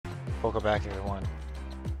We'll go back if you want.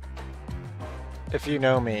 If you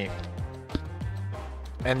know me,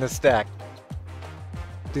 and this deck,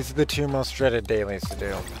 these are the two most dreaded dailies to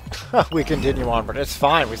do. We continue on, but it's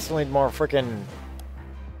fine. We still need more freaking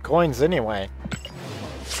coins anyway.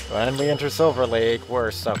 When we enter Silver League,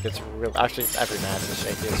 where stuff gets real. Actually, every match is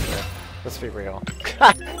shaky as shit. Let's be real.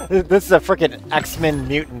 This is a freaking Xmen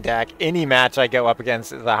Mutant deck. Any match I go up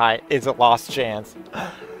against is a lost chance.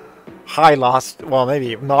 High lost, well,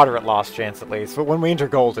 maybe moderate lost chance at least. But when we enter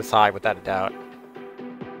gold, it's high without a doubt.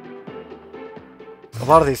 A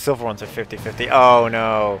lot of these silver ones are 50-50. Oh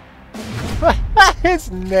no.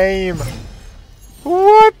 His name.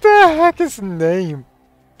 What the heck is his name?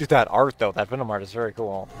 Dude, that art though, that Venom art is very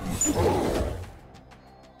cool.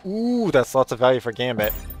 Ooh, that's lots of value for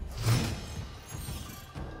Gambit.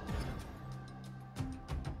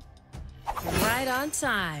 Right on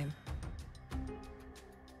time.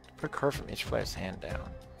 Put a card from each player's hand down.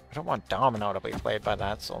 I don't want Domino to be played by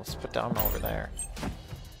that, so let's put Domino over there.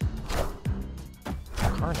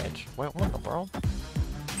 Carnage? Wait, what in the world?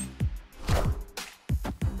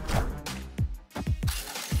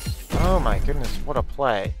 Oh my goodness, what a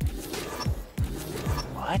play.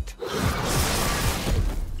 What?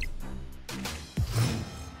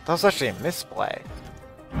 That was actually a misplay.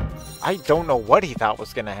 I don't know what he thought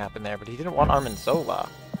was going to happen there, but he didn't want Armanzola.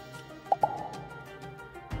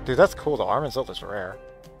 Dude, that's cool though. Armanzola's rare.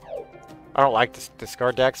 I don't like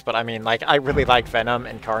discard decks, but I mean, like, I really like Venom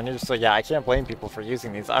and Carnage, so yeah, I can't blame people for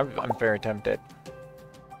using these. I'm very tempted.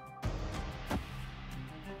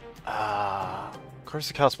 Cards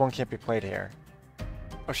that cost 1 can't be played here.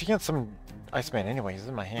 Oh, she can't summon Iceman anyway. He's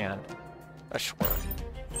in my hand. Sure.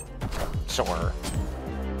 Sure.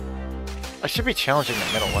 I should be challenging the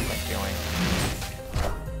middle. What am I doing?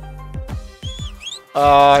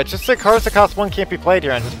 It just said cards that cost 1 can't be played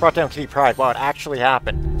here, and just brought down Kitty Pryde. Wow, it actually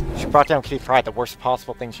happened. She brought down Kitty Pryde, the worst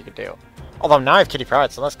possible thing she could do. Although now I have Kitty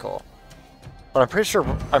Pryde, so that's cool. But I'm pretty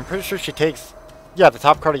sure she takes, yeah, the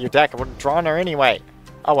top card of your deck. I would have drawn her anyway.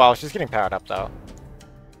 Oh well, she's getting powered up though.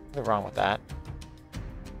 Nothing wrong with that.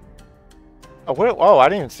 Oh, what? Oh, I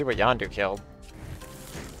didn't even see what Yondu killed.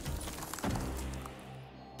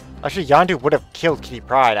 Actually, Yondu would have killed Kitty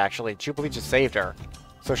Pryde, actually. Jubilee just saved her.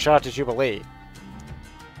 So shout out to Jubilee.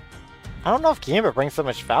 I don't know if Gambit brings so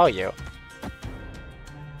much value.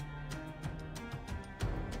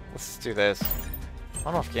 Let's do this. I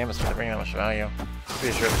don't know if Gambit's going to bring that much value.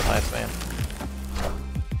 Pretty sure it's an Iceman.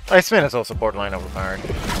 Iceman is also borderline overpowered.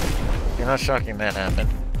 You're not shocking that happened.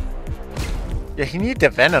 Yeah, he needed to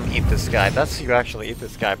Venom eat this guy. That's who actually eat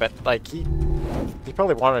this guy, but like he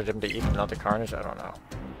probably wanted him to eat another Carnage. I don't know.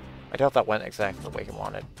 I doubt that went exactly the way he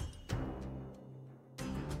wanted.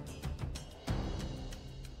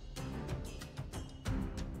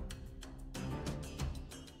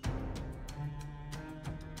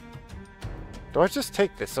 Do I just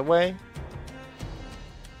take this away?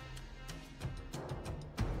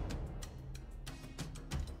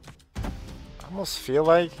 I almost feel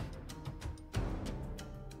like...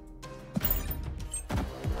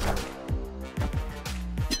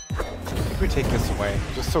 I think we take this away,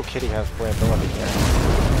 just so Kitty has playability here.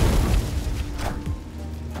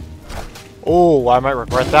 Oh, I might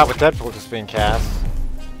regret that with Deadpool just being cast.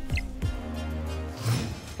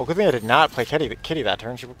 Well, good thing I did not play Kitty that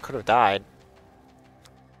turn. She could have died.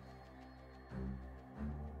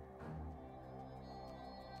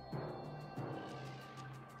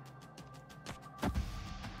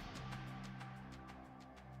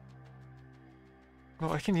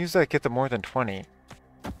 Well, I can use that to get the more than 20.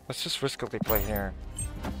 Let's just riskily play here.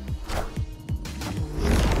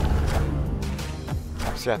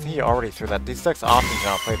 See, I think he already threw that. These decks often do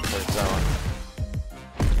not play the third zone.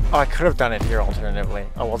 Oh, I could have done it here alternatively.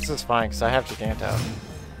 Oh, well, this is fine, because I have Giganto.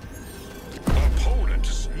 Opponent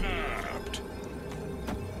snapped.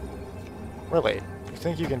 Really? You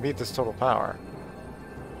think you can beat this total power?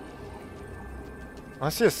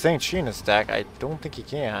 Unless he has Shang-Chi in his deck, I don't think he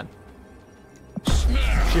can.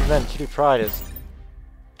 Even then, Kitty Pryde is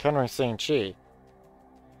countering Shang-Chi.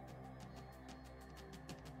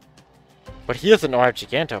 But he doesn't know I have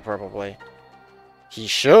Giganto, probably. He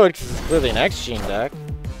should, because it's clearly an Xgene deck.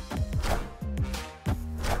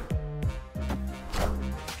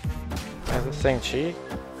 Is it Shang-Chi?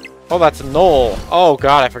 Oh, that's Null. Oh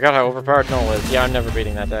god, I forgot how overpowered Null is. Yeah, I'm never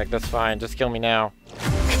beating that deck. That's fine. Just kill me now.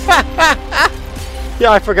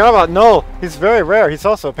 Yeah, I forgot about Null. He's very rare. He's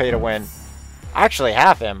also pay to win. I actually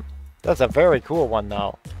have him. That's a very cool one,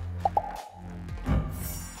 though.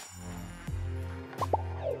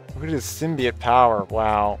 Look at his symbiote power.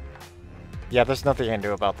 Wow. Yeah, there's nothing I can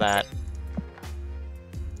do about that.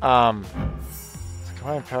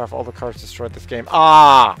 Combined power of all the cards destroyed this game.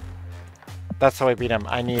 Ah! That's how I beat him.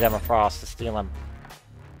 I need Emma Frost to steal him.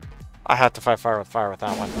 I have to fight fire with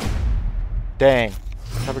that one. Dang.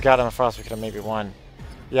 If we got Emma Frost, we could have maybe won.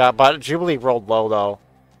 Yeah, but Jubilee rolled low, though.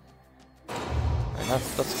 And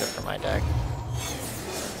that's good for my deck.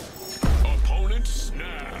 Opponent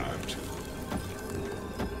snapped.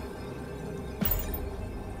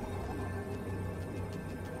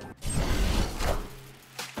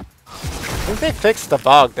 I think they fixed the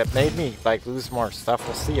bug that made me like lose more stuff.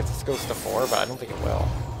 We'll see if this goes to 4, but I don't think it will.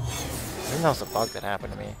 I think that was a bug that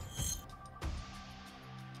happened to me.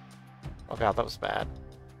 Oh god, that was bad.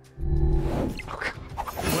 Oh god.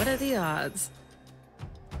 What are the odds?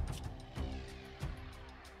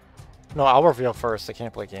 No, I'll reveal first. I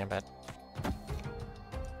can't play Gambit.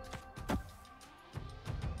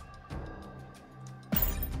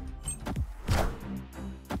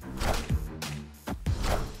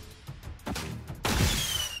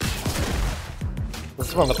 This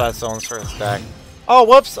is one of the best zones for his deck. Oh,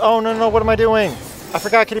 whoops! Oh, no, what am I doing? I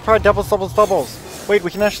forgot Kitty Pryde doubles. Wait, we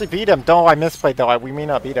can actually beat him. No, I misplayed, though. We may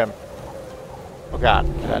not beat him. Oh, God.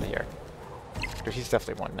 Get out of here. Dude, he's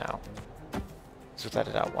definitely 1 now. So let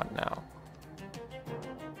it out 1 now.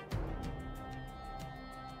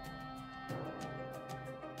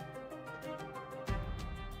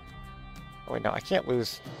 Oh, wait, no, I can't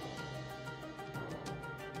lose.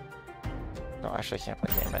 No, actually, I can't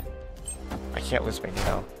play Gambit. I can't lose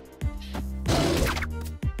Magneto.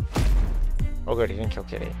 Oh good, he didn't kill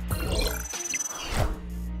Kitty.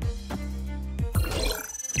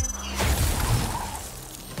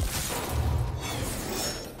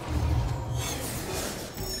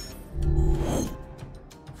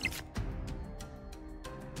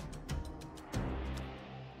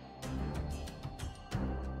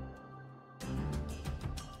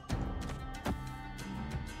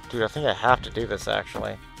 Dude, I think I have to do this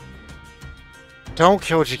actually. Don't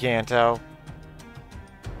kill Giganto.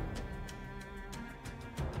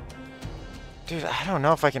 Dude, I don't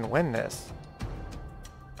know if I can win this.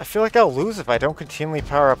 I feel like I'll lose if I don't continually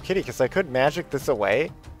power up Kitty, because I could magic this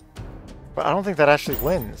away. But I don't think that actually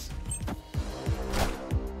wins.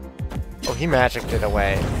 Oh, he magicked it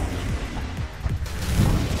away.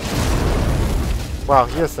 Wow,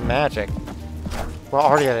 he has the magic. Well,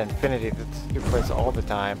 already at Infinity, that's who plays all the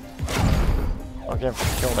time. I'll get him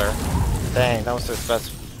for killed her. Dang, that was his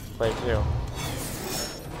best play too.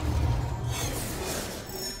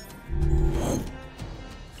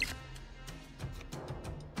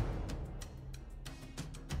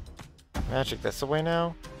 Magic this away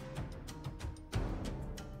now?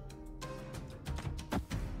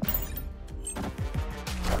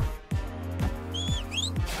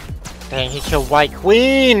 Dang, he killed White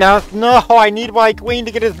Queen! Now, no, I need White Queen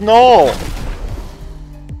to get his null!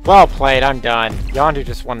 Well played, I'm done. Yondu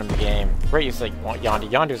just won him the game. Great use like Yondu.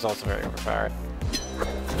 Yondu's also very overpowered.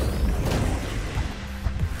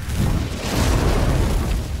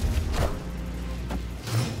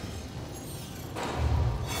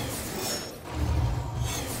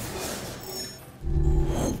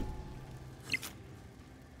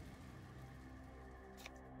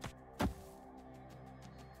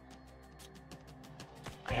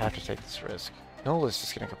 I have to take this risk. Nola's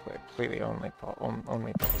just gonna completely own me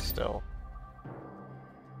still.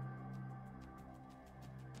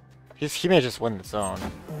 He may just win the zone.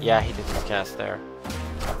 Yeah, he did his cast there.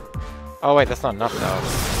 Oh wait, that's not enough though.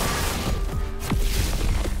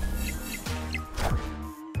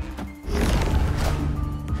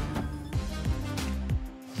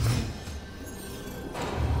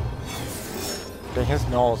 Okay, his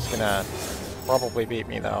null's gonna probably beat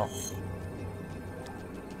me though.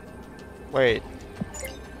 Wait.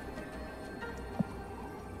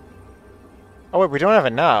 Oh wait, we don't have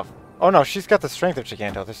enough. Oh no, she's got the strength of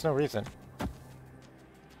Giganto. There's no reason.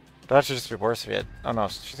 That should just be worse of it. Oh no,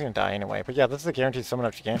 she's gonna die anyway. But yeah, this is a guaranteed summon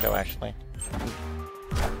of Giganto actually.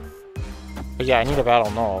 But yeah, I need a battle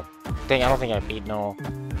null. Dang, I don't think I beat null.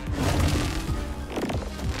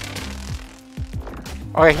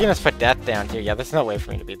 Oh yeah, he can just put death down too. Yeah, there's no way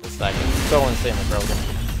for me to beat this deck. It's so insanely broken.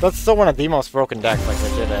 That's still one of the most broken decks, like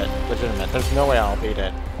legitimate. There's no way I'll beat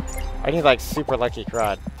it. I need like super lucky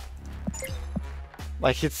crud.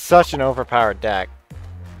 Like, it's such an overpowered deck.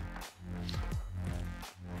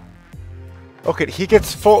 Okay, he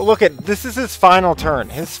gets full. Look at this is his final turn.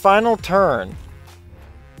 His final turn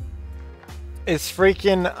is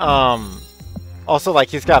freaking also like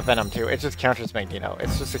he's got Venom too. It just counters Magneto.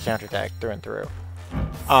 It's just a counter deck through and through.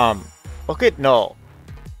 Look at Null.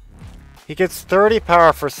 He gets 30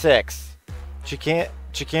 power for 6.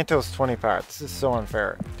 Giganto's 20 power. This is so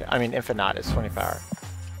unfair. I mean, Infinite is 20 power.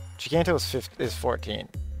 Giganto is 14,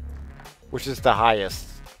 which is the highest.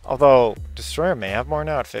 Although, Destroyer may have more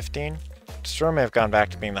now at 15. Destroyer may have gone back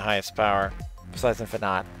to being the highest power, besides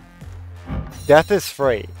Infinite. Death is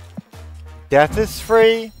free. Death is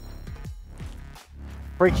free?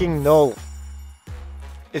 Freaking no.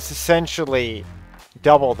 It's essentially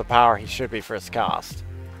double the power he should be for his cost.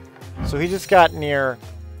 So he just got near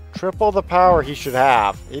triple the power he should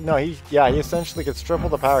have. No, he essentially gets triple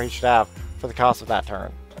the power he should have for the cost of that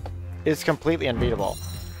turn. It's completely unbeatable.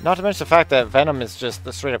 Not to mention the fact that Venom is just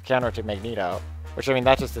the straight up counter to Magneto. Which, I mean,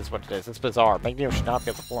 that just is what it is. It's bizarre. Magneto should not be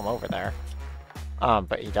able to pull him over there.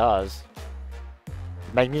 But he does.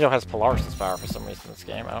 Magneto has Polaris' power for some reason in this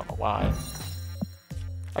game. I don't know why.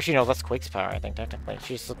 Actually, no, that's Quake's power, I think, technically.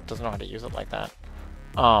 She just doesn't know how to use it like that.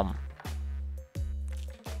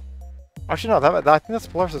 Actually, no, I think that's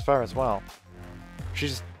Polaris' power as well. She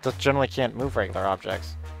just generally can't move regular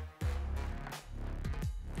objects.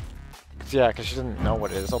 Yeah, because she doesn't know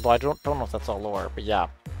what it is. Although I don't know if that's all lore, but yeah.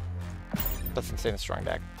 That's insane strong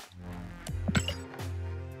deck.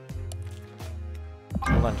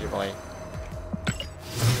 Hold on, Jubilee.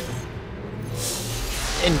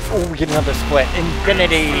 Oh, we get another split.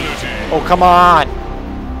 Infinity! Oh, come on!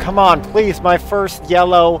 Come on, please, my first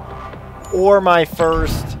yellow or my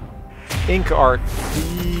first ink art,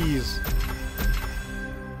 please.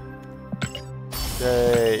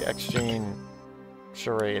 Yay, Xgene.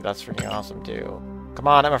 Shuri, that's freaking awesome too. Come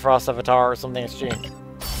on, Emma Frost Avatar or something, Xgene.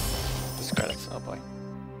 Just credits, oh boy.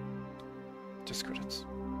 Just credits.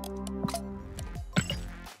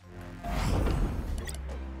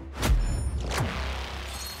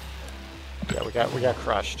 Yeah, we got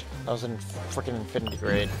crushed. That was in freaking Infinity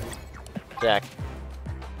grade deck.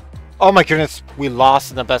 Oh my goodness, we lost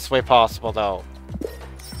in the best way possible though.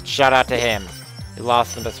 Shout out to him. We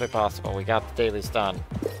lost in the best way possible. We got the dailies done.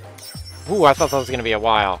 Ooh, I thought that was gonna be a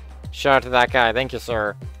while. Shout out to that guy. Thank you,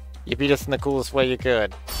 sir. You beat us in the coolest way you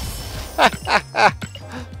could.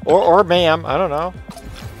 or ma'am. I don't know.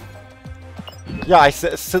 Yeah, I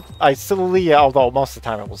silly, although most of the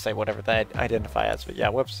time I will say whatever they identify as. But yeah,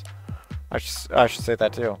 whoops. I should say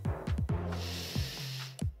that too.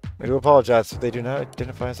 I do apologize if they do not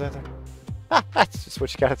identify as either. That's just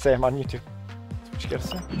what you gotta say. I'm on YouTube. That's what you gotta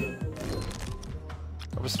say.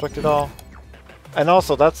 I respect it all. And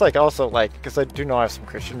also, that's like, because I do know I have some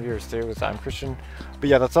Christian viewers too, because I'm Christian. But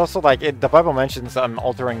yeah, that's also like, the Bible mentions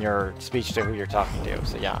altering your speech to who you're talking to.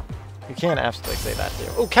 So yeah, you can absolutely say that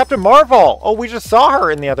too. Oh, Captain Marvel! Oh, we just saw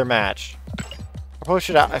her in the other match. I probably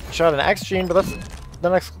should have shot an Xgene, but that's the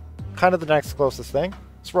next, kind of the next closest thing.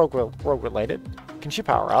 It's rogue related. Can she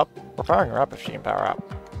power up? We're powering her up if she can power up.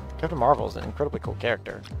 Captain Marvel is an incredibly cool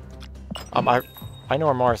character. I know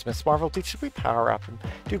our Mars Miss Marvel. Dude, should we power up?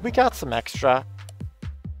 Dude, we got some extra.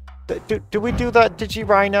 Do we do that Digi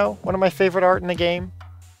Rhino? One of my favorite art in the game.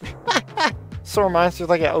 So reminds me of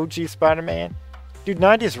like an OG Spider-Man. Dude,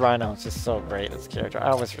 90s Rhino is just so great as a character.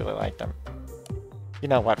 I always really liked him. You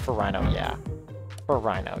know what? For Rhino, yeah. For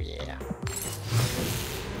Rhino, yeah.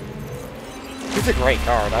 He's a great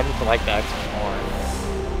card. I need to like the X-Men more.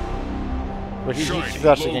 But he's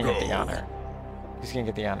actually going to get the honor. He's going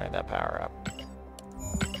to get the honor of that power up.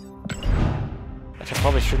 Which I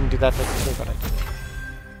probably shouldn't do that technically, but I do.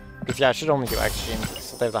 Because yeah, I should only do X-Genes,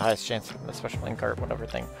 so they have the highest chance of the special link art, whatever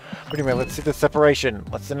thing. But anyway, let's see the separation.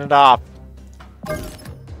 Let's end it off. I'm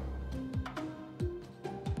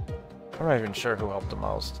not even sure who helped the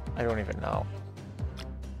most. I don't even know.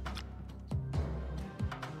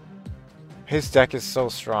 His deck is so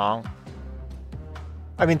strong.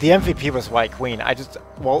 I mean, the MVP was White Queen.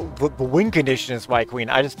 Well, the win condition is White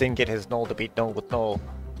Queen. I just didn't get his null to beat null with null.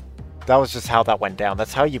 That was just how that went down.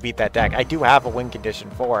 That's how you beat that deck. I do have a win condition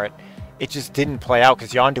for it. It just didn't play out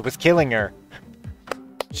because Yondu was killing her.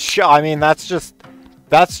 I mean, that's just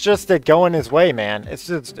it going his way, man. It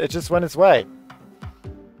just went his way.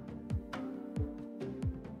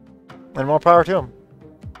 And more power to him.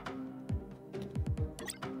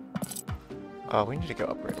 Oh, we need to go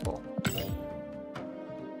upgradable.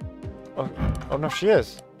 Oh no, she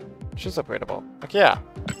is. She's upgradable. Like, yeah.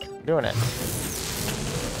 We're doing it.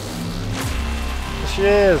 She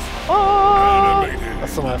is! Oh!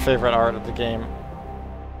 That's some of my favorite art of the game.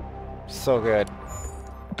 So good.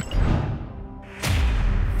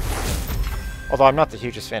 Although I'm not the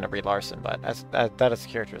hugest fan of Brie Larson, but that as a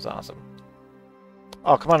character is awesome.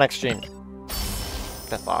 Oh, come on, Xgene.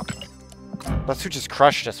 Deathlock. That's who just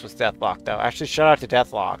crushed us was Deathlock, though. Actually, shout out to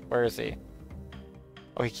Deathlock. Where is he?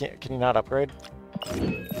 Oh, he can't. Can he not upgrade?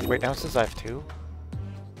 Wait, now it says I have 2?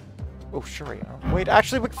 Oh, Shuri. Oh, wait,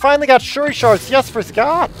 actually, we finally got Shuri shards. Yes, for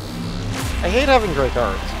Scott. I hate having great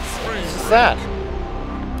cards. It's just sad.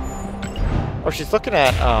 Oh, she's looking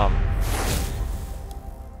at,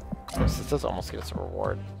 this does almost get us a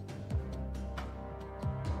reward.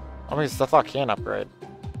 I mean, Deathlock can upgrade.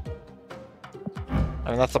 I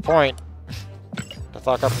mean, that's the point.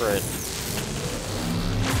 Deathlock upgrade.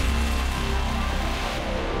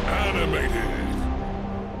 Animated.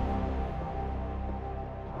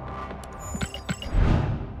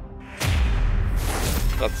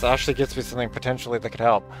 That actually gets me something potentially that could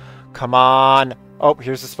help. Come on! Oh,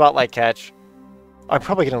 here's the spotlight catch. I'm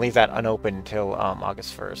probably gonna leave that unopened until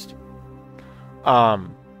August 1st.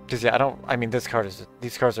 Because yeah, I mean, these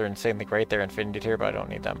cards are insanely great. They're Infinity tier, but I don't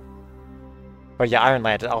need them. But yeah, Iron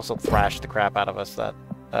Lad also thrashed the crap out of us that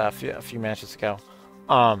a few matches ago.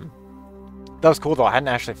 That was cool though. I hadn't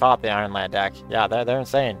actually fought the Iron Lad deck. Yeah, they're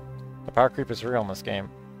insane. The power creep is real in this game.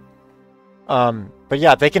 But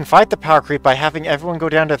yeah, they can fight the power creep by having everyone go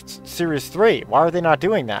down to Series 3. Why are they not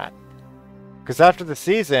doing that? Because after the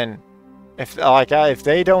season, if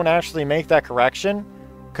they don't actually make that correction,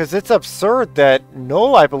 because it's absurd that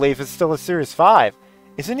Null, I believe, is still a Series 5.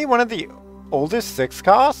 Isn't he one of the oldest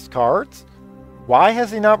 6-cost cards? Why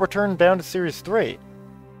has he not returned down to Series 3?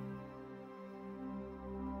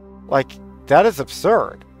 Like, that is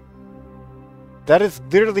absurd. That is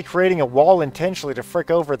literally creating a wall intentionally to frick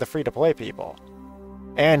over the free-to-play people.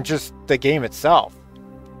 And just the game itself.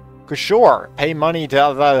 Because sure, pay money to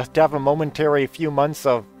have a momentary few months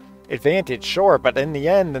of advantage, sure, but in the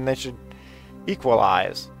end, then they should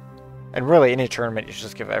equalize. And really, any tournament, you should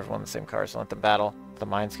just give everyone the same cards and let them battle. Let the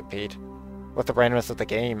minds compete. Let the randomness of the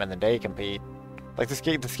game and the day compete. Like, this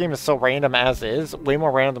game is so random as is, way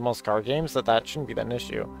more random than most card games, that shouldn't be an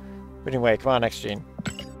issue. But anyway, come on, Xgene.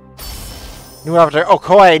 New avatar. Oh,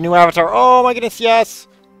 Koi, new avatar. Oh my goodness, yes!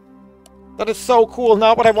 That is so cool.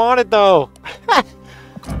 Not what I wanted, though.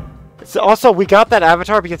 So also, we got that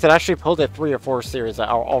avatar because it actually pulled a 3 or 4 series that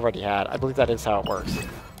I already had. I believe that is how it works.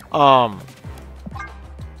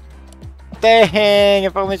 Dang!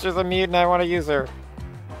 If only she's a mutant, I want to use her.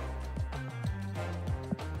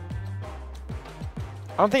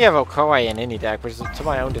 I don't think I have Okoi in any deck, which is to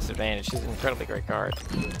my own disadvantage. She's an incredibly great card.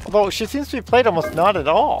 Although, she seems to be played almost not at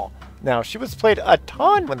all. Now, she was played a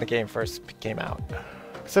ton when the game first came out.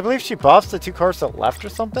 Because I believe she buffs the 2 cards to the left or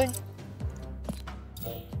something?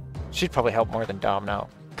 She'd probably help more than Domino.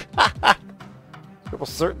 It will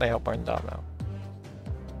certainly help more than Domino.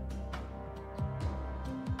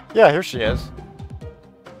 Yeah, here she is.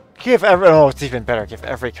 Give every... Oh, it's even better. Give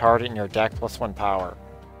every card in your deck +1 power.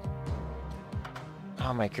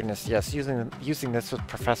 Oh my goodness, yes. Using this with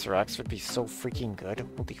Professor X would be so freaking good.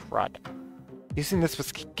 Holy crud. Using this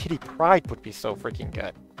with Kitty Pryde would be so freaking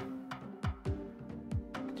good.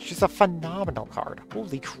 She's a phenomenal card.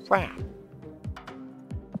 Holy crap.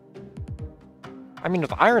 I mean,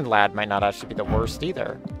 with Iron Lad might not actually be the worst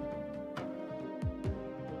either.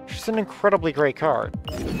 She's an incredibly great card.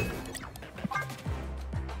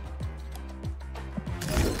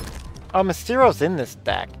 Oh, Mysterio's in this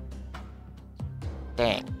deck.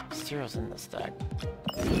 Dang, Mysterio's in this deck.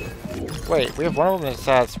 Wait, we have one of them that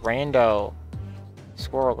says Rando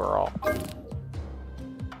Squirrel Girl.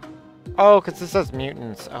 Oh, because this says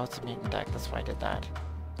mutants. Oh, it's a mutant deck. That's why I did that.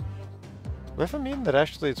 Do we have a mutant that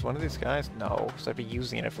actually is one of these guys? No, because I'd be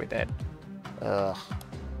using it if we did. Ugh.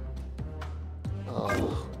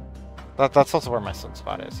 Ugh. That's also where my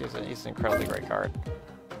Sunspot is. He's an incredibly great card.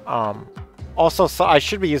 Also, so I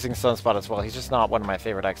should be using Sunspot as well. He's just not one of my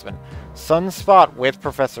favorite X-Men. Sunspot with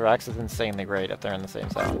Professor X is insanely great if they're in the same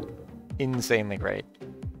zone. Insanely great.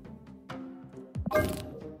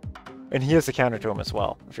 And he has a counter to him as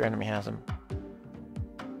well, if your enemy has him.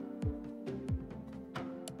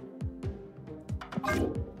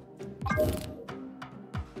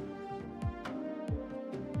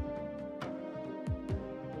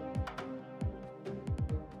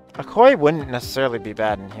 Akoi wouldn't necessarily be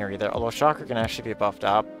bad in here either, although Shocker can actually be buffed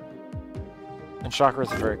up. And Shocker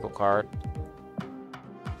is a very cool card.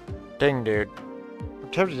 Dang, dude. I'm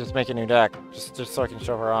tempted to just make a new deck, just so I can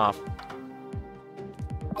show her off.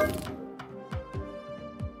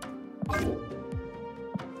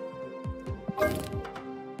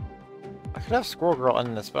 I could have Squirrel Girl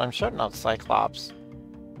in this, but I'm shutting out Cyclops.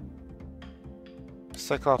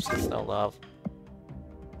 Cyclops gets no love.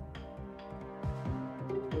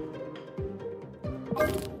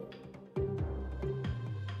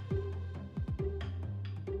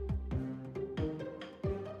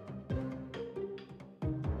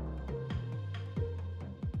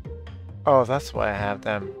 Oh, that's why I have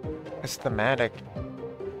them. It's thematic.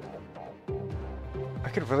 I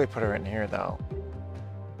could really put her in here, though.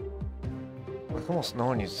 Like, almost no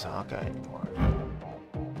one uses Hawkeye anymore.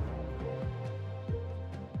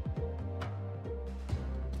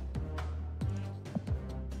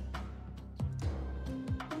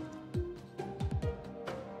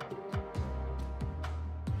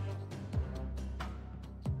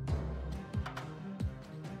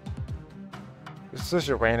 This is such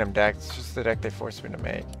a random deck. It's just the deck they forced me to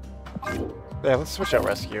make. Yeah, let's switch out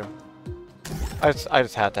Rescue. I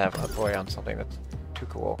just had to have a boy on something that's too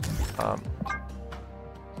cool.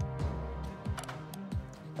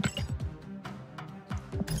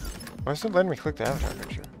 Why isn't it letting me click the avatar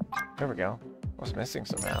picture? There we go. I was missing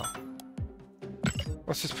somehow.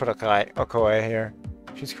 Let's just put Okoye here.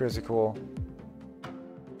 She's crazy cool.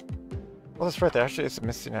 Well, that's right. There actually is a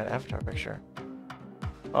Misty Knight avatar picture.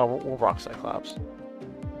 Oh, we'll rock Cyclops.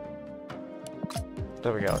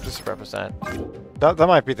 There we go, just to represent. That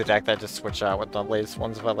might be the deck that I just switch out with the latest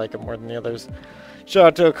ones if I like them more than the others. Shout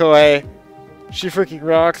out to Okoye. She freaking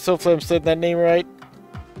rocks. Hopefully I'm saying that name right.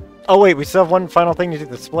 Oh wait, we still have one final thing to do,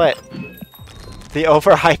 the split. The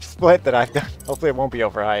overhyped split that I've done. Hopefully it won't be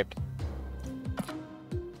overhyped.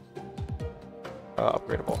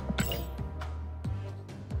 Upgradable.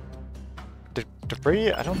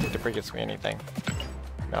 Debris? I don't think debris gets me anything.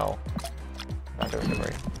 No. Not doing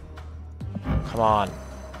debris. Come on.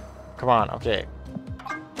 Come on, okay.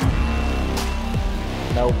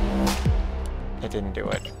 Nope. It didn't do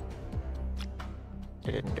it.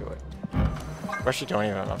 It didn't do it. We actually don't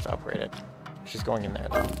even have enough to upgrade it. She's going in there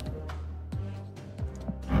though.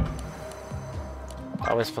 I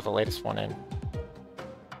always put the latest one in.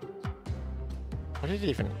 What did it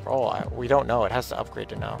even roll? We don't know. It has to upgrade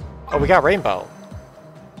to know. Oh, we got Rainbow.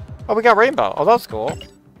 Oh, we got Rainbow. Oh, that's cool.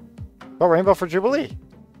 Oh, Rainbow for Jubilee.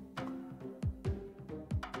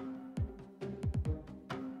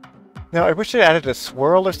 Now, I wish it added a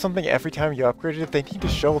swirl or something every time you upgraded it. They need to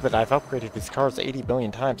show that I've upgraded these cards 80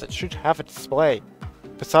 billion times. It should have a display.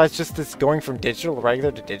 Besides just this going from digital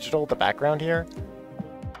regular to digital, the background here.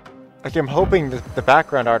 Like, I'm hoping that the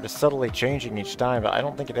background art is subtly changing each time, but I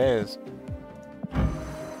don't think it is.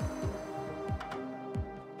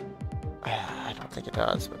 I don't think it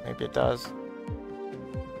does, but maybe it does.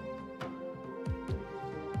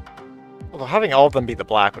 Although having all of them be the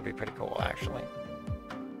black would be pretty cool, actually.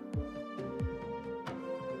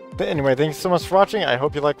 But anyway, thank you so much for watching. I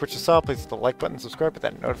hope you liked what you saw. Please hit the like button, subscribe, hit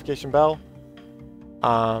that notification bell.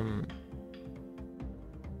 I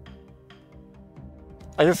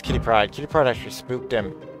guess Kitty Pryde. Kitty Pryde actually spooked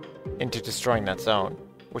him into destroying that zone,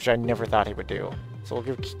 which I never thought he would do. So we'll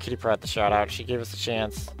give Kitty Pryde the shout out. She gave us a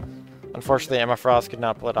chance. Unfortunately, Emma Frost could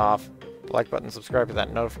not pull it off. Like button, subscribe to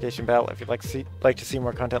that notification bell if you'd like to see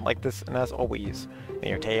more content like this. And as always, may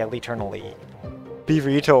your tale eternally be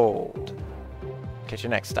retold. Catch you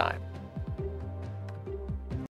next time.